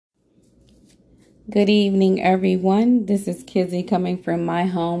Good evening, everyone. This is Kizzy coming from my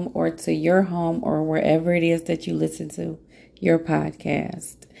home or to your home or wherever it is that you listen to your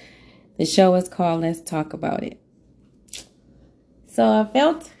podcast. The show is called Let's Talk About It. So I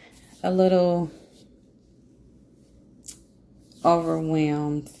felt a little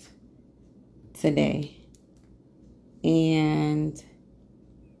overwhelmed today. And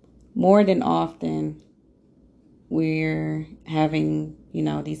more than often, we're having,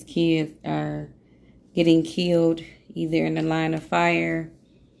 these kids are getting killed either in the line of fire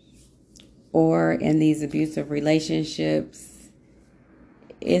or in these abusive relationships.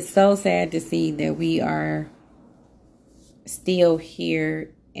 It's so sad to see that we are still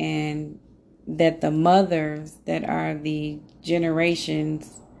here and that the mothers that are the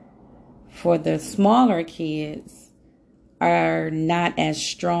generations for the smaller kids are not as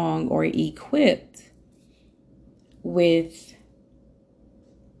strong or equipped with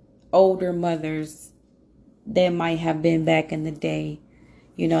older mothers that might have been back in the day.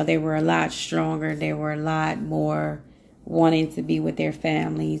 They were a lot stronger. They were a lot more wanting to be with their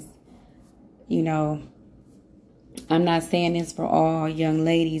families. I'm not saying this for all young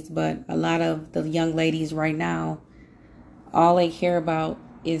ladies, but a lot of the young ladies right now, all they care about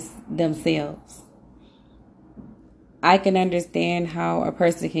is themselves. I can understand how a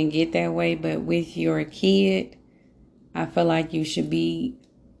person can get that way, but with your kid, I feel like you should be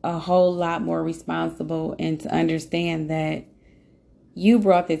a whole lot more responsible and to understand that you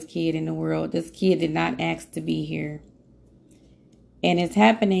brought this kid in the world. This kid did not ask to be here. And it's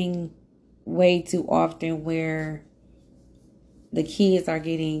happening way too often where the kids are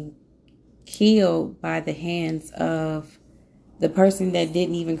getting killed by the hands of the person that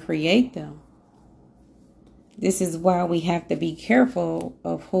didn't even create them. This is why we have to be careful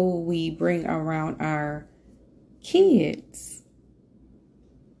of who we bring around our kids.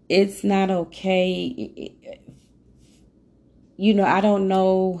 It's not okay. I don't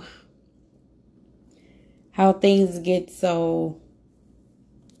know how things get so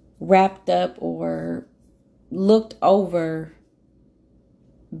wrapped up or looked over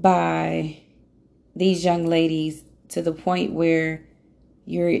by these young ladies to the point where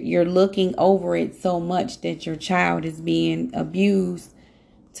you're looking over it so much that your child is being abused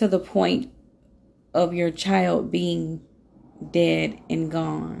to the point of your child being dead and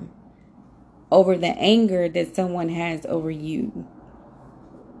gone over the anger that someone has over you.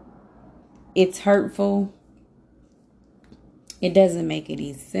 It's hurtful. It doesn't make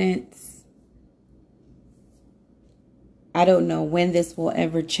any sense. I don't know when this will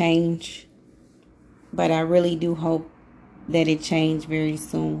ever change, but I really do hope that it change very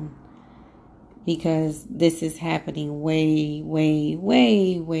soon, because this is happening way, way,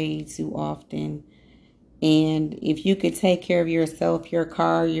 way, way too often. And if you could take care of yourself, your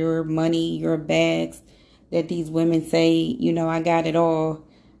car, your money, your bags, that these women say, I got it all.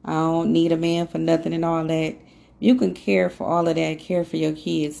 I don't need a man for nothing and all that. You can care for all of that. Care for your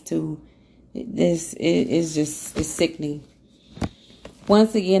kids too. This is just, it's sickening.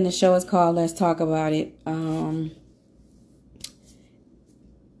 Once again, the show is called Let's Talk About It. I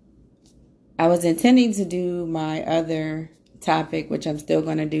was intending to do my other topic, which I'm still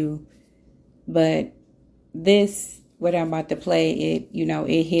going to do. But this, what I'm about to play,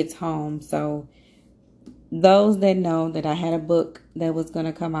 it hits home. So those that know that I had a book that was going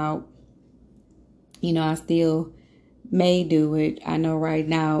to come out, I still may do it. I know right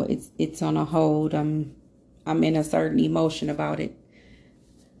now it's on a hold. I'm in a certain emotion about it.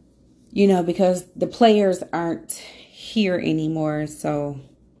 Because the players aren't here anymore, so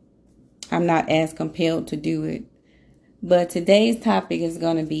I'm not as compelled to do it. But today's topic is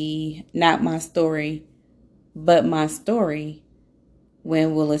going to be not my story, but my story.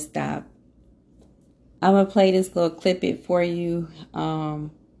 When will it stop? I'm going to play this little clip it for you.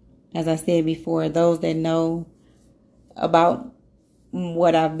 As I said before, those that know about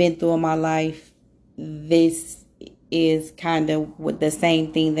what I've been through in my life, this is kind of the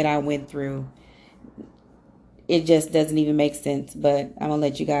same thing that I went through. It just doesn't even make sense, but I'm going to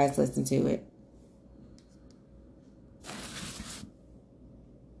let you guys listen to it.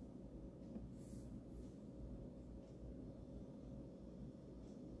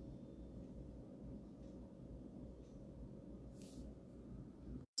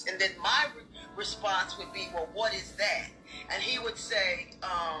 And then my response would be, well, what is that? And he would say,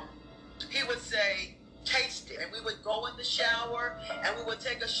 taste it. And we would go in the shower and we would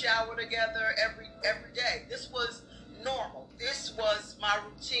take a shower together every day. This was normal. This was my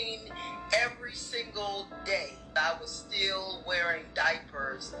routine every single day. I was still wearing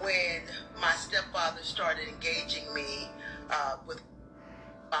diapers when my stepfather started engaging me with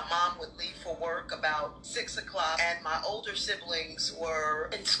My mom would leave for work about 6 o'clock, and my older siblings were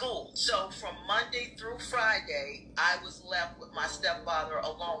in school. So from Monday through Friday, I was left with my stepfather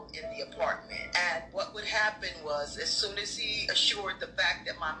alone in the apartment. And what would happen was, as soon as he assured the fact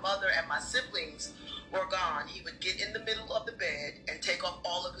that my mother and my siblings were gone, he would get in the middle of the bed and take off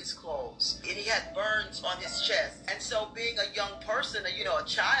all of his clothes. And he had burns on his chest. And so being a young person, a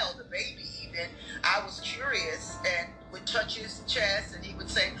child, a baby even, I was curious and would touch his chest, and he would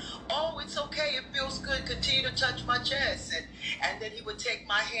say, "Oh, it's okay, it feels good, continue to touch my chest." And then he would take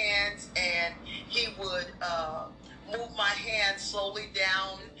my hands and he would move my hands slowly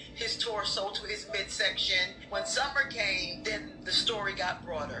down his torso to his midsection. When summer came, then the story got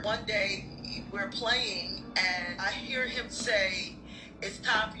broader. One day we're playing and I hear him say, "It's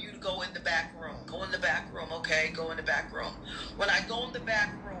time for you to go in the back room. Go in the back room, okay? Go in the back room." When I go in the back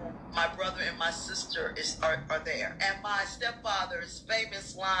room, my brother and my sister are there. And my stepfather's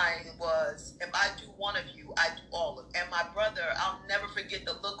famous line was, "If I do one of you, I do all of you." And my brother, I'll never forget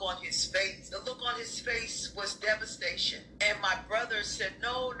the look on his face. The look on his face was devastation. And my brother said,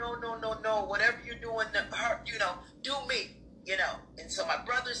 "No, no, no, no, no. Whatever you're doing to her, do me." And so my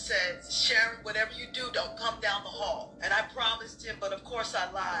brother said, "Sharon, whatever you do, don't come down the hall." And I promised him, but of course I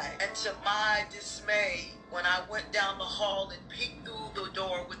lied. And to my dismay, when I went down the hall and peeked through the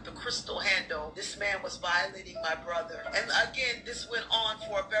door with the crystal handle, this man was violating my brother. And again, this went on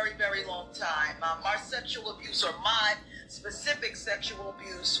for a very, very long time. Our sexual abuse, or my specific sexual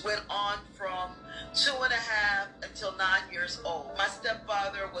abuse, went on from 2.5 until 9 years old. My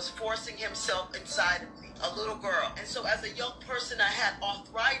stepfather was forcing himself inside of me, a little girl. And so as a young person, I had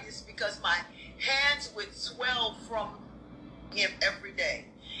arthritis because my hands would swell from him every day.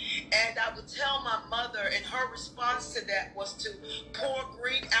 And I would tell my mother, and her response to that was to pour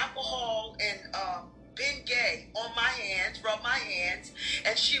green alcohol and Bengay on my hands, rub my hands,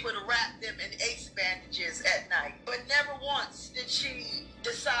 and she would wrap them in ace bandages at night. But never once did she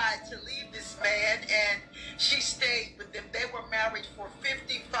decide to leave this man, and she stayed with them. They were married for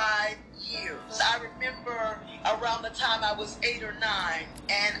 55 years. I remember around the time I was 8 or 9,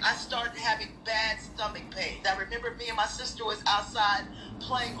 and I started having bad stomach pains. I remember me and my sister was outside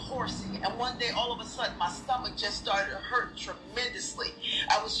playing horsey, and one day all of a sudden my stomach just started hurting tremendously.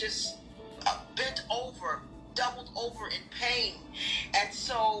 I was just bent over, doubled over in pain. And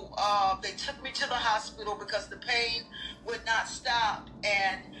so they took me to the hospital because the pain would not stop.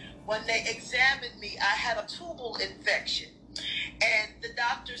 And when they examined me, I had a tubal infection. And the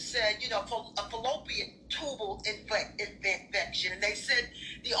doctor said, a fallopian tubal infection. And they said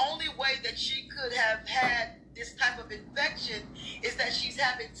the only way that she could have had this type of infection is that she's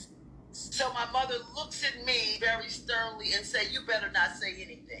having. So my mother looks at me very sternly and said, "You better not say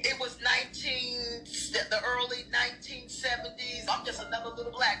anything." It was the early 1970s. I'm just another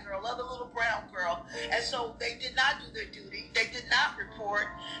little black girl, another little brown girl. And so they did not do their duty. They did not report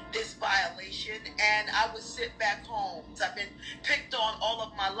this violation. And I would sit back home. I've been picked on all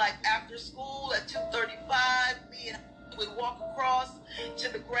of my life. After school at 2:35, me and would walk across to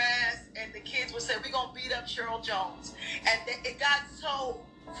the grass, and the kids would say, "We're going to beat up Cheryl Jones." And it got so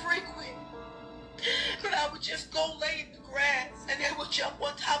frequent that I would just go lay in the grass, and they would jump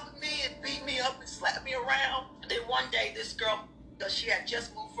on top of me and beat me up and slap me around. And then one day, this girl, she had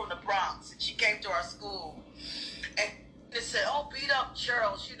just moved from the Bronx, and she came to our school, and they said, "Oh, beat up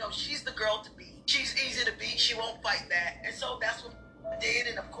Cheryl. She's the girl to beat. She's easy to beat. She won't fight back." And so that's what I did.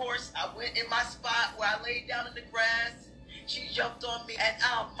 And of course, I went in my spot where I laid down in the grass. She jumped on me, and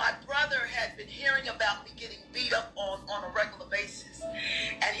my brother had been hearing about me getting beat up on a regular basis.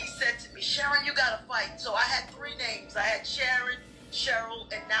 And he said to me, "Sharon, you gotta fight." So I had 3 names. I had Sharon,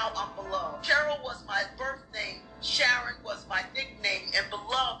 Cheryl, and now I'm Beloved. Cheryl was my birth name. Sharon was my nickname, and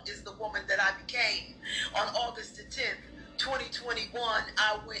Beloved is the woman that I became. On August the 10th, 2021,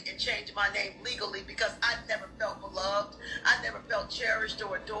 I went and changed my name legally because I never felt beloved. I never felt cherished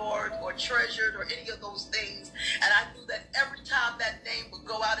or adored or treasured or any of those things. And I knew that every time that name would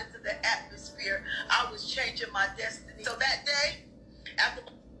go out into the atmosphere, I was changing my destiny. So that day, after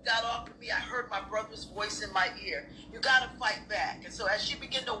got off of me, I heard my brother's voice in my ear. "You gotta fight back." And so as she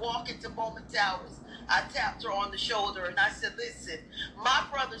began to walk into Bowman Towers, I tapped her on the shoulder and I said, "Listen, my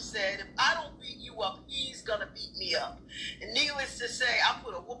brother said if I don't beat you up, he's gonna beat me up." And needless to say, I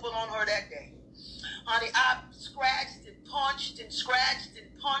put a whooping on her that day. Honey, I scratched and punched and scratched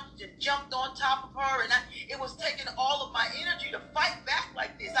and punched and jumped on top of her, and it was taking all of my energy to fight back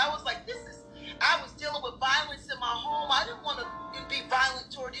like this. I was like, I was dealing with violence in my home. I didn't want to be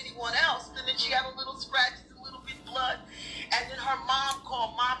violent toward anyone else. And then she had a little scratches, a little bit of blood. And then her mom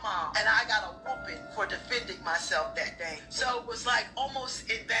called my mom, and I got a whooping for defending myself that day. So it was like almost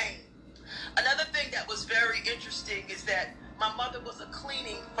in was very interesting is that my mother was a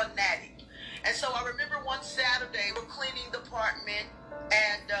cleaning fanatic. And so I remember one Saturday we're cleaning the apartment,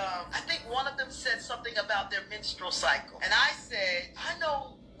 and I think one of them said something about their menstrual cycle. And I said, I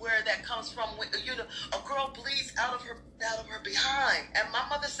know where that comes from. You know, a girl bleeds out of her behind. And my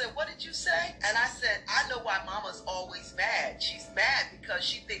mother said, what did you say? And I said, I know why Mama's always mad. She's mad because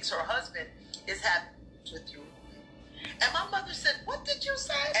she thinks her husband is having with you. And my mother said, what did you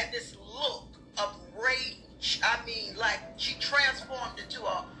say? And this look of rage, I mean, like she transformed into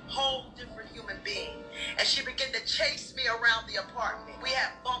a whole different human being. And she began to chase me around the apartment. We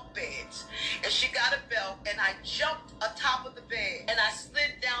had bunk beds. And she got a belt, and I jumped atop of the bed, and I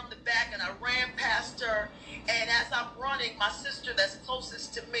slid down the back, and I ran past her. And as I'm running, my sister that's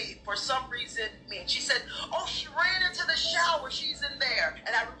closest to me, for some reason, she said, oh, she ran into the shower. She's in there.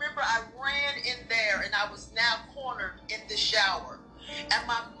 And I remember I ran in there, and I was now cornered in the shower. And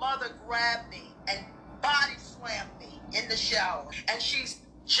my mother grabbed me and body slammed me in the shower. And she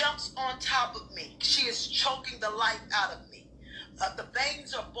jumps on top of me. She is choking the life out of me. The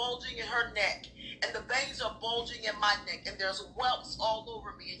veins are bulging in her neck, and the veins are bulging in my neck, and there's whelps all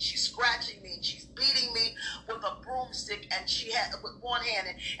over me, and she's scratching me, and she's beating me with a broomstick, and she had with one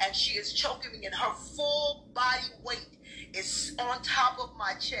hand, and she is choking me, and her full body weight is on top of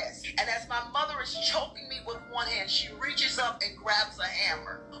my chest. And as my mother is choking me with one hand, she reaches up and grabs a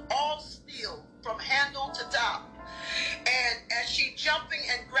hammer, all steel from handle to top. And as she jumping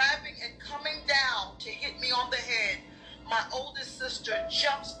and grabbing and coming down to hit me on the head, my oldest sister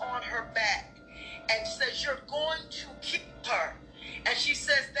jumps on her back and says, you're going to kill her. And she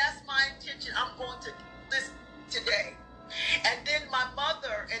says, that's my intention. I'm going to do this today. And then my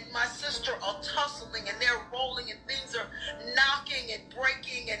mother and my sister are tussling, and they're rolling, and things are knocking and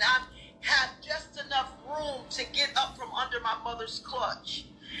breaking, and I have just enough room to get up from under my mother's clutch.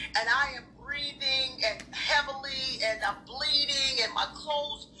 And I am breathing and heavily, and I'm bleeding, and my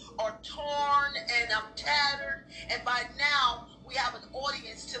clothes are torn, and I'm tattered. And by now, we have an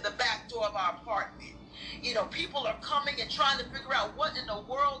audience to the back door of our apartment. You know, people are coming and trying to figure out what in the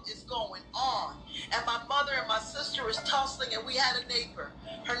world is going on. And my mother and my sister is tussling, and we had a neighbor.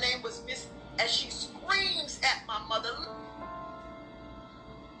 Her name was Miss, and she screams at my mother,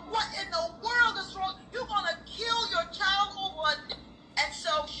 what in the world is wrong? You're going to kill your child over a... And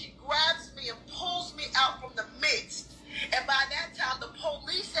so she grabs me and pulls me out from the midst. And by that time, the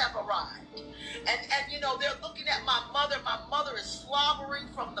police have arrived. And you know, they're looking at my mother. My mother is slobbering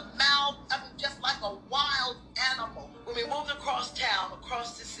from the mouth. I mean, just like a wild animal. When we moved across town,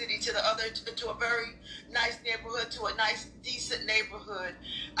 across the city to a very nice neighborhood, to a nice, decent neighborhood,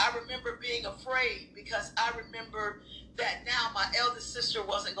 I remember being afraid, because I remember that now my eldest sister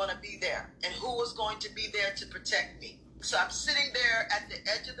wasn't going to be there. And who was going to be there to protect me? So I'm sitting there at the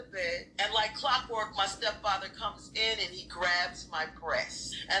edge of the bed, and like clockwork, my stepfather comes in and he grabs my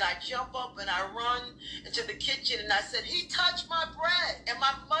breast. And I jump up and I run into the kitchen, and I said, he touched my breast. And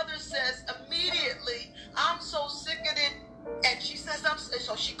my mother says immediately, I'm so sick of it. And she says,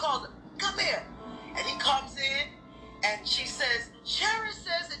 so she calls him, come here. And he comes in, and she says, Sharon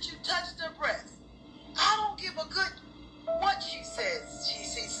says that you touched her breast. I don't give a good what she says. She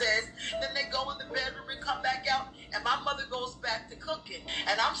says, then they go in the bedroom and come back out, and my mother goes back to cooking.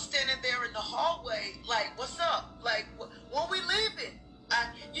 And I'm standing there in the hallway like, what's up? Like, when we leaving?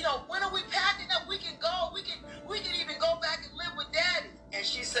 You know, when are we packing up? We can go. We can even go back and live with Daddy. And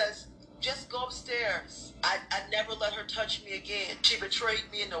she says, just go upstairs. I never let her touch me again. She betrayed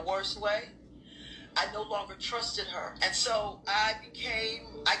me in the worst way. I no longer trusted her. And so I became,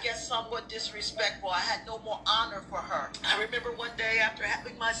 I guess, somewhat disrespectful. I had no more honor for her. I remember one day after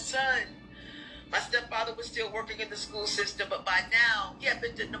having my son, my stepfather was still working in the school system, but by now he had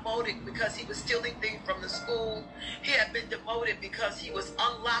been demoted because he was stealing things from the school. He had been demoted because he was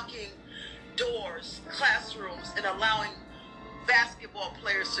unlocking doors, classrooms, and allowing basketball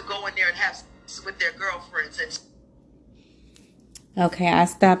players to go in there and have sex with their girlfriends. And okay, I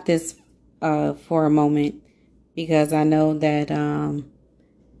stopped this for a moment because I know that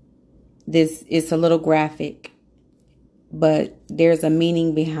this is a little graphic, but there's a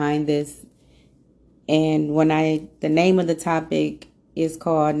meaning behind this. And the name of the topic is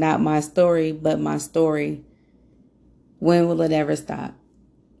called Not My Story, But My Story. When will it ever stop?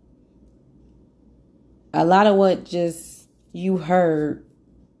 A lot of what just you heard,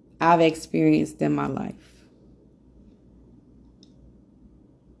 I've experienced in my life.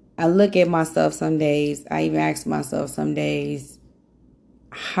 I look at myself some days, I even ask myself some days,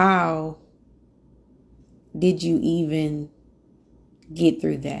 how did you even get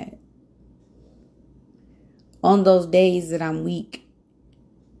through that? On those days that I'm weak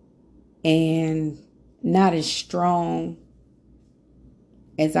and not as strong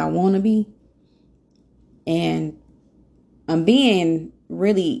as I want to be. And I'm being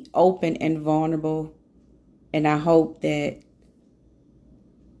really open and vulnerable. And I hope that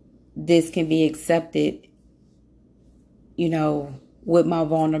this can be accepted, with my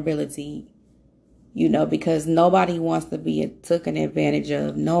vulnerability, because nobody wants to be taken advantage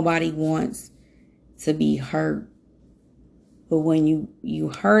of. Nobody wants to be hurt. But when you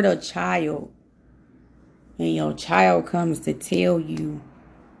hurt a child and your child comes to tell you,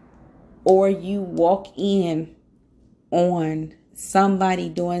 or you walk in on somebody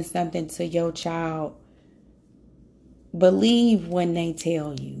doing something to your child, believe when they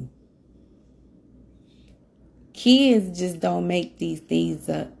tell you. Kids just don't make these things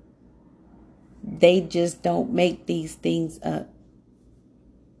up. They just don't make these things up.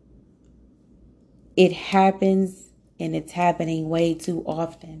 It happens, and it's happening way too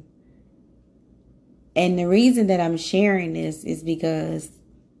often. And the reason that I'm sharing this is because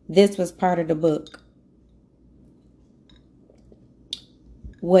this was part of the book.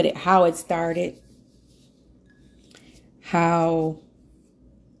 How it started, how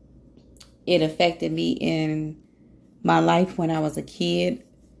it affected me in my life when I was a kid.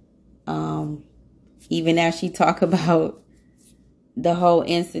 Even as she talked about the whole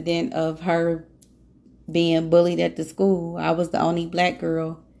incident of her being bullied at the school. I was the only black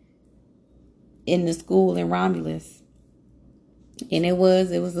girl in the school in Romulus. And it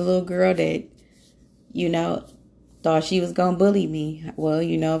was a little girl that, thought she was going to bully me. Well,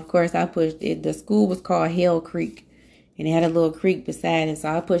 of course I pushed it. The school was called Hell Creek. And it had a little creek beside it. So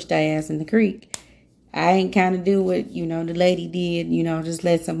I pushed her ass in the creek. I ain't kind of do what, the lady did, just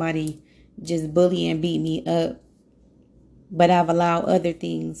let somebody just bully and beat me up. But I've allowed other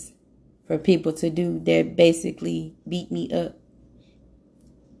things for people to do that basically beat me up.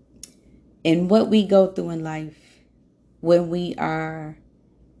 And what we go through in life when we are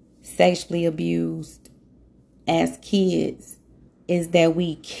sexually abused as kids is that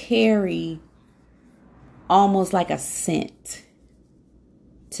we carry almost like a scent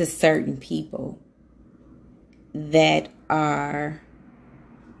to certain people that are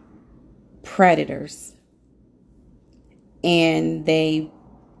predators. And they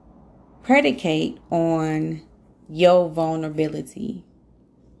predicate on your vulnerability.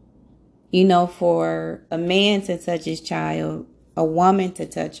 For a man to touch his child, a woman to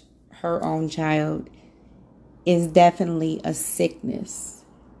touch her own child is definitely a sickness.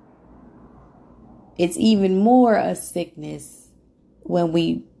 It's even more a sickness when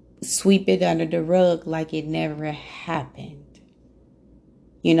we sweep it under the rug like it never happened.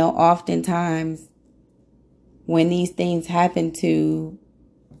 Oftentimes when these things happen to,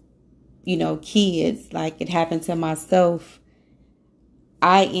 kids, like it happened to myself,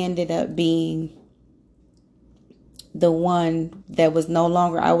 I ended up being the one that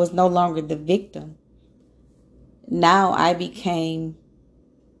I was no longer the victim. Now I became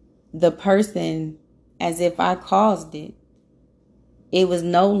the person as if I caused it. It was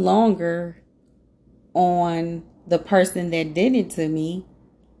no longer on the person that did it to me.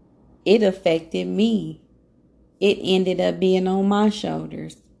 It affected me. It ended up being on my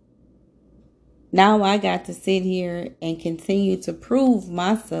shoulders. Now I got to sit here and continue to prove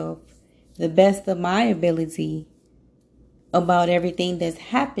myself the best of my ability about everything that's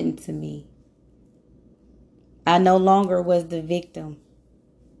happened to me. I no longer was the victim.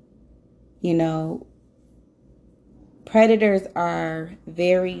 Predators are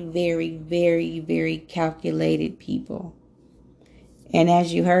very, very, very, very calculated people. And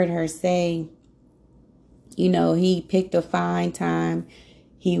as you heard her say, he picked a fine time.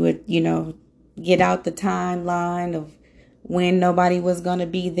 He would, get out the timeline of when nobody was going to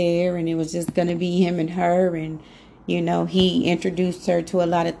be there and it was just going to be him and her. And, he introduced her to a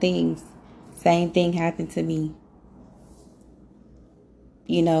lot of things. Same thing happened to me.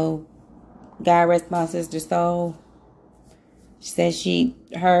 God rest my sister's soul. She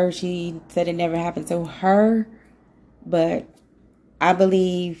said it never happened to her. But I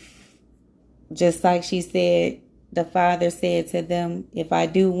believe, just like she said, the Father said to them, if I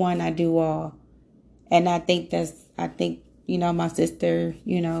do one, I do all. And I think my sister,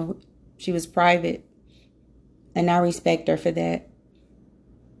 she was private. And I respect her for that.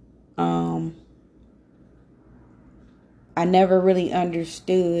 I never really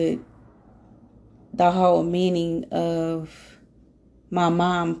understood the whole meaning of my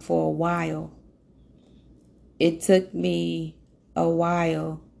mom for a while. It took me a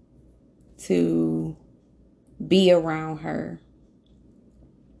while to be around her.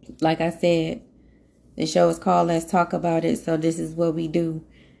 Like I said, the show is called Let's Talk About It, so this is what we do.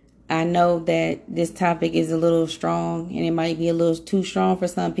 I know that this topic is a little strong and it might be a little too strong for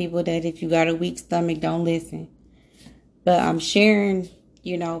some people, that if you got a weak stomach, don't listen. But I'm sharing,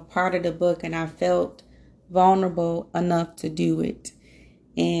 part of the book, and I felt vulnerable enough to do it.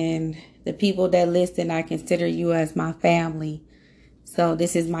 And the people that listen, I consider you as my family. So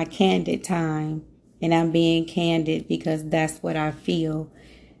this is my candid time, and I'm being candid because that's what I feel.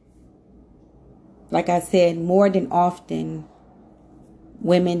 Like I said, more than often,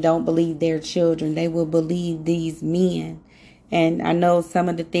 women don't believe their children. They will believe these men. And I know some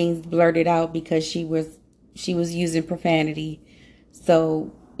of the things blurted out because she was using profanity.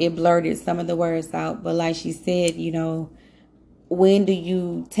 So it blurted some of the words out. But like she said, when do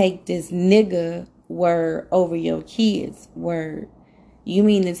you take this nigga word over your kids word? You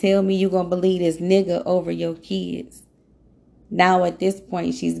mean to tell me you gonna believe this nigga over your kids? Now at this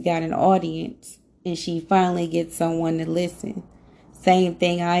point, she's got an audience and she finally gets someone to listen. Same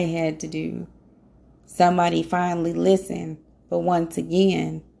thing I had to do. Somebody finally listened. But once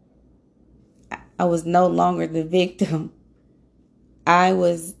again, I was no longer the victim. I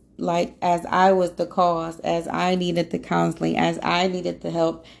was as I was the cause, as I needed the counseling, as I needed the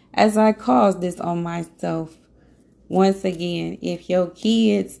help, as I caused this on myself. Once again, if your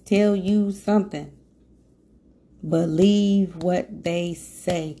kids tell you something, believe what they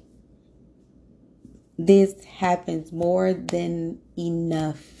say. This happens more than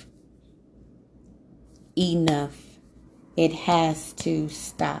enough. Enough. It has to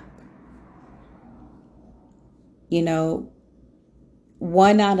stop. 1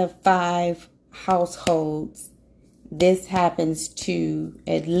 out of 5 households, this happens to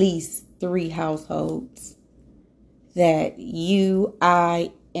at least 3 households that you,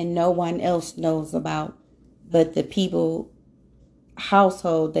 I, and no one else knows about, but the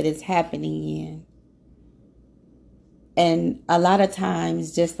household that it's happening in. And a lot of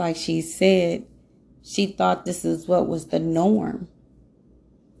times, just like she said, she thought this is what was the norm.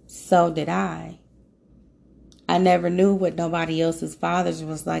 So did I. I never knew what nobody else's fathers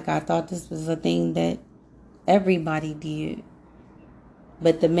was like. I thought this was a thing that everybody did.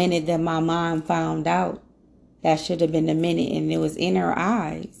 But the minute that my mom found out, that should have been the minute, and it was in her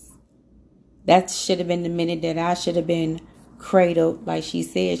eyes. That should have been the minute that I should have been cradled. Like she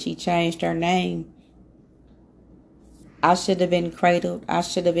said, she changed her name. I should have been cradled. I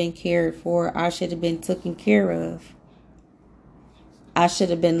should have been cared for. I should have been taken care of. I should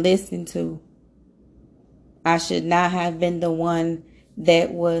have been listened to. I should not have been the one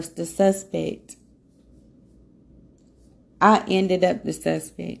that was the suspect. I ended up the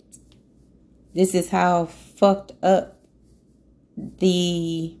suspect. This is how fucked up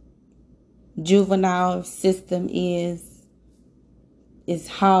the juvenile system is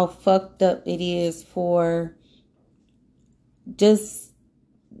how fucked up it is for just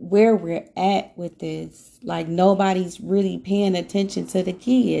where we're at with this. Like, nobody's really paying attention to the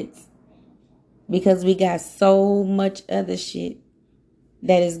kids because we got so much other shit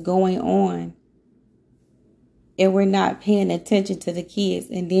that is going on, and we're not paying attention to the kids.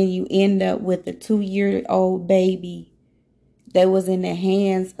 And then you end up with a 2-year-old baby that was in the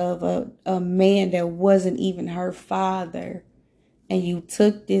hands of a man that wasn't even her father. And you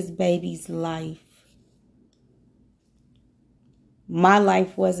took this baby's life. My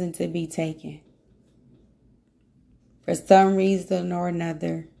life wasn't to be taken. For some reason or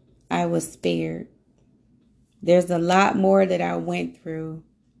another, I was spared. There's a lot more that I went through.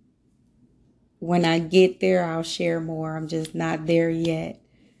 When I get there, I'll share more. I'm just not there yet.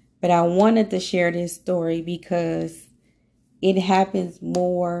 But I wanted to share this story because it happens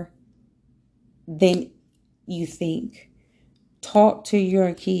more than you think. Talk to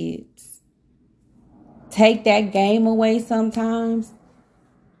your kids. Take that game away sometimes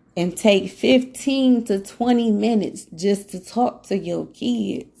and take 15 to 20 minutes just to talk to your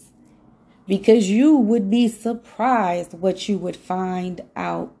kids, because you would be surprised what you would find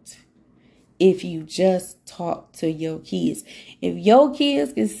out if you just talk to your kids. If your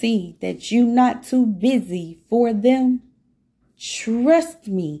kids can see that you're not too busy for them, trust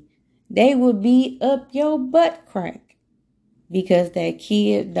me, they will be up your butt crack, because that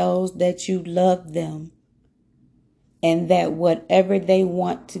kid knows that you love them. And that whatever they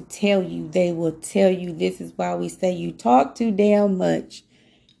want to tell you, they will tell you. This is why we say you talk too damn much.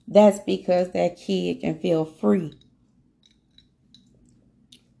 That's because that kid can feel free.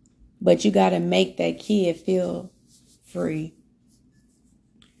 But you got to make that kid feel free.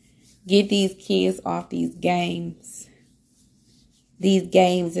 Get these kids off these games. These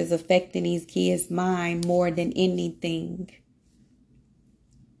games is affecting these kids' mind more than anything.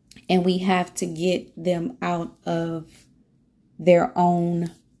 And we have to get them out of their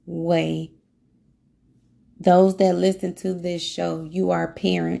own way. Those that listen to this show, you are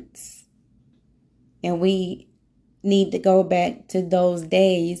parents. And we need to go back to those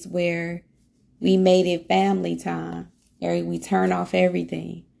days where we made it family time. We turn off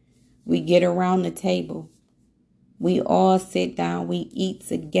everything. We get around the table. We all sit down. We eat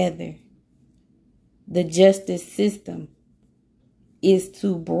together. The justice system is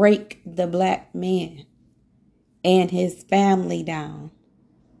to break the black man and his family down.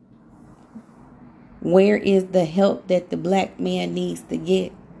 Where is the help that the black man needs to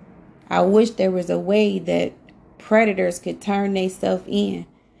get? I wish there was a way that predators could turn themselves in.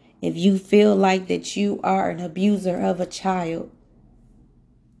 If you feel like that you are an abuser of a child,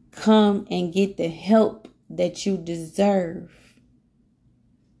 come and get the help that you deserve.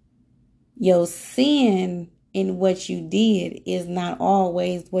 Your sin in what you did is not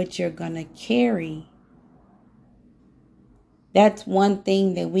always what you're going to carry. That's one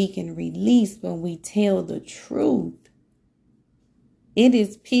thing that we can release when we tell the truth. It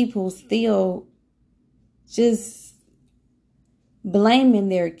is people still just blaming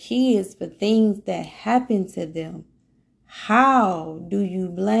their kids for things that happen to them. How do you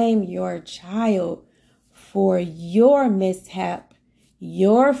blame your child for your mishap,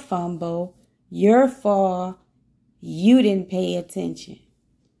 your fumble, your fall? You didn't pay attention.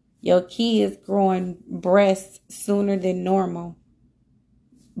 Your kids growing breasts sooner than normal.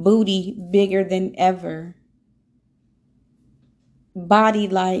 Booty bigger than ever. Body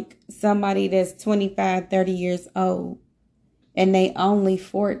like somebody that's 25, 30 years old. And they only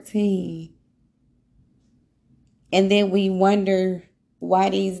 14. And then we wonder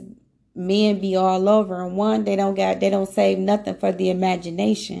why these men be all over. And one, they don't save nothing for the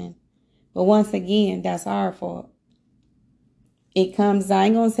imagination. But once again, that's our fault. I ain't going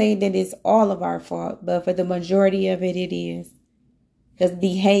to say that it's all of our fault, but for the majority of it, it is. Because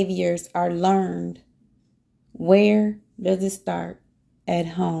behaviors are learned. Where does it start? At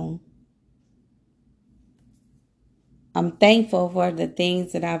home. I'm thankful for the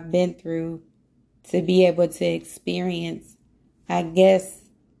things that I've been through to be able to experience. I guess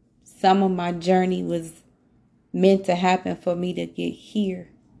some of my journey was meant to happen for me to get here.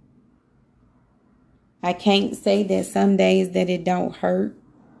 I can't say that some days that it don't hurt,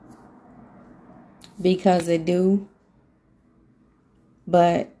 because it do.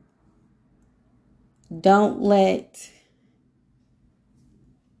 But don't let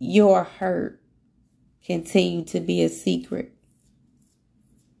your hurt continue to be a secret.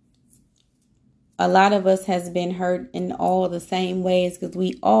 A lot of us has been hurt in all the same ways, because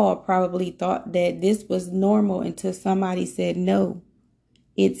we all probably thought that this was normal until somebody said, no,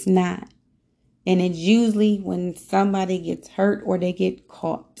 it's not. And it's usually when somebody gets hurt or they get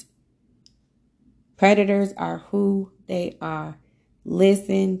caught. Predators are who they are.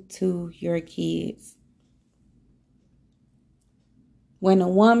 Listen to your kids. When a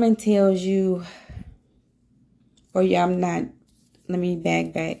woman tells you, let me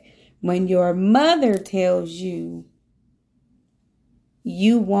back. When your mother tells you,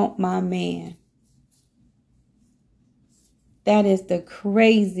 you want my man, that is the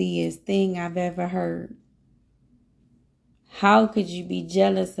craziest thing I've ever heard. How could you be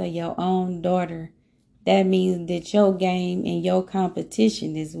jealous of your own daughter? That means that your game and your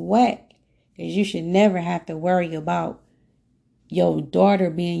competition is whack. Because you should never have to worry about your daughter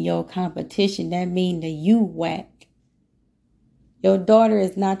being your competition. That means that you whack. Your daughter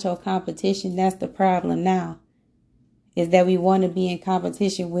is not your competition. That's the problem now. Is that we want to be in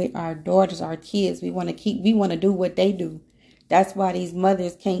competition with our daughters, our kids. We want to do what they do. That's why these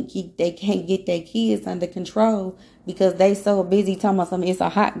mothers can't get their kids under control, because they so busy talking about something. It's a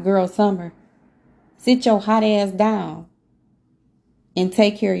hot girl summer. Sit your hot ass down and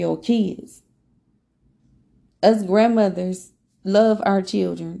take care of your kids. Us grandmothers love our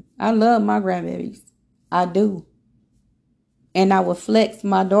children. I love my grandbabies. I do. And I will flex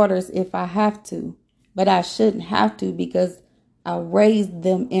my daughters if I have to. But I shouldn't have to, because I raised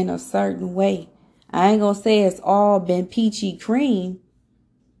them in a certain way. I ain't going to say it's all been peachy cream,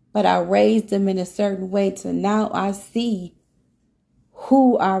 but I raised them in a certain way to now I see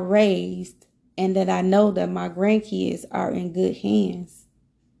who I raised, and that I know that my grandkids are in good hands.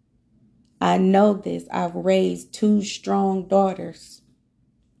 I know this. I've raised 2 strong daughters.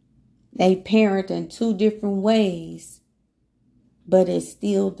 They parent in 2 different ways, but it's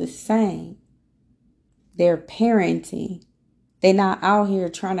still the same. They're parenting. They're not out here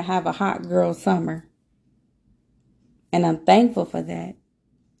trying to have a hot girl summer. And I'm thankful for that.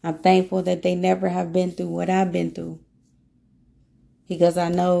 I'm thankful that they never have been through what I've been through. Because I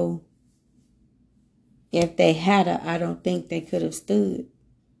know if they had I don't think they could have stood.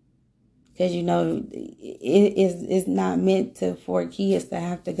 Because, you know, it's not meant for kids to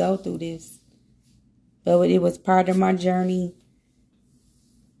have to go through this. But it was part of my journey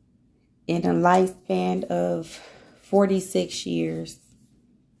in a lifespan of 46 years.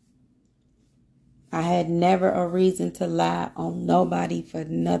 I had never a reason to lie on nobody for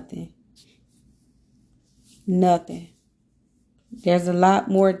nothing. Nothing. There's a lot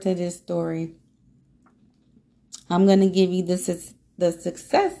more to this story. I'm going to give you the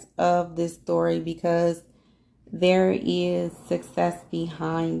success of this story because there is success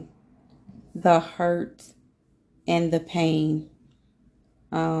behind the hurt and the pain.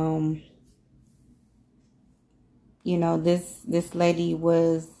 You know, this lady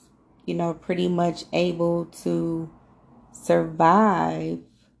was, you know, pretty much able to survive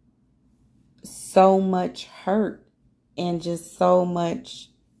so much hurt and just so much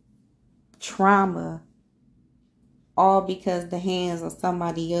trauma, all because the hands of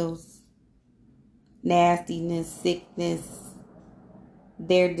somebody else. Nastiness, sickness,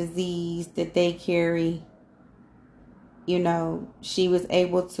 their disease that they carry. You know, she was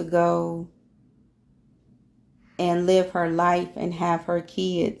able to go and live her life and have her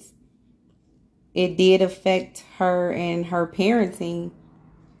kids. It did affect her and her parenting,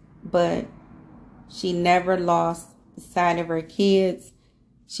 but she never lost sight of her kids.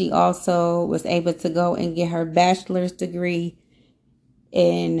 She also was able to go and get her bachelor's degree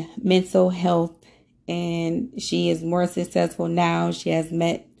in mental health, and she is more successful now. She has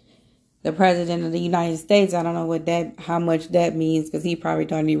met the president of the United States. I don't know how much that means, because he probably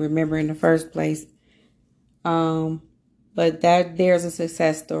don't even remember in the first place. But there's a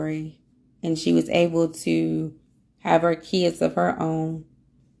success story, and she was able to have her kids of her own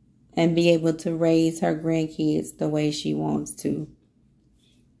and be able to raise her grandkids the way she wants to.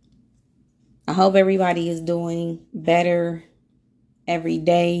 I hope everybody is doing better every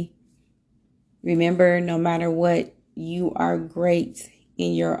day. Remember, no matter what, you are great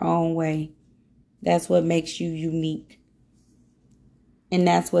in your own way. That's what makes you unique. And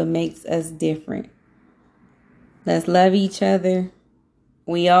that's what makes us different. Let's love each other.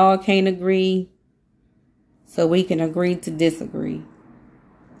 We all can't agree, so we can agree to disagree.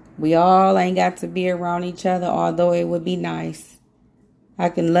 We all ain't got to be around each other, although it would be nice. I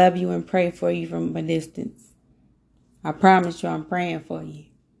can love you and pray for you from a distance. I promise you, I'm praying for you.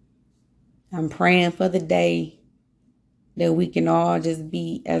 I'm praying for the day that we can all just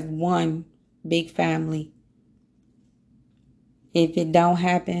be as one big family. If it don't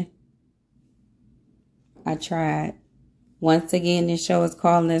happen, I tried. Once again, this show is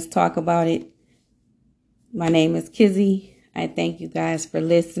called Let's Talk About It. My name is Kizzy. I thank you guys for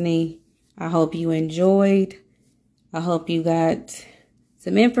listening. I hope you enjoyed. I hope you got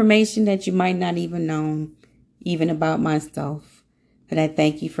some information that you might not even know, even about myself. But I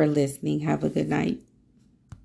thank you for listening. Have a good night.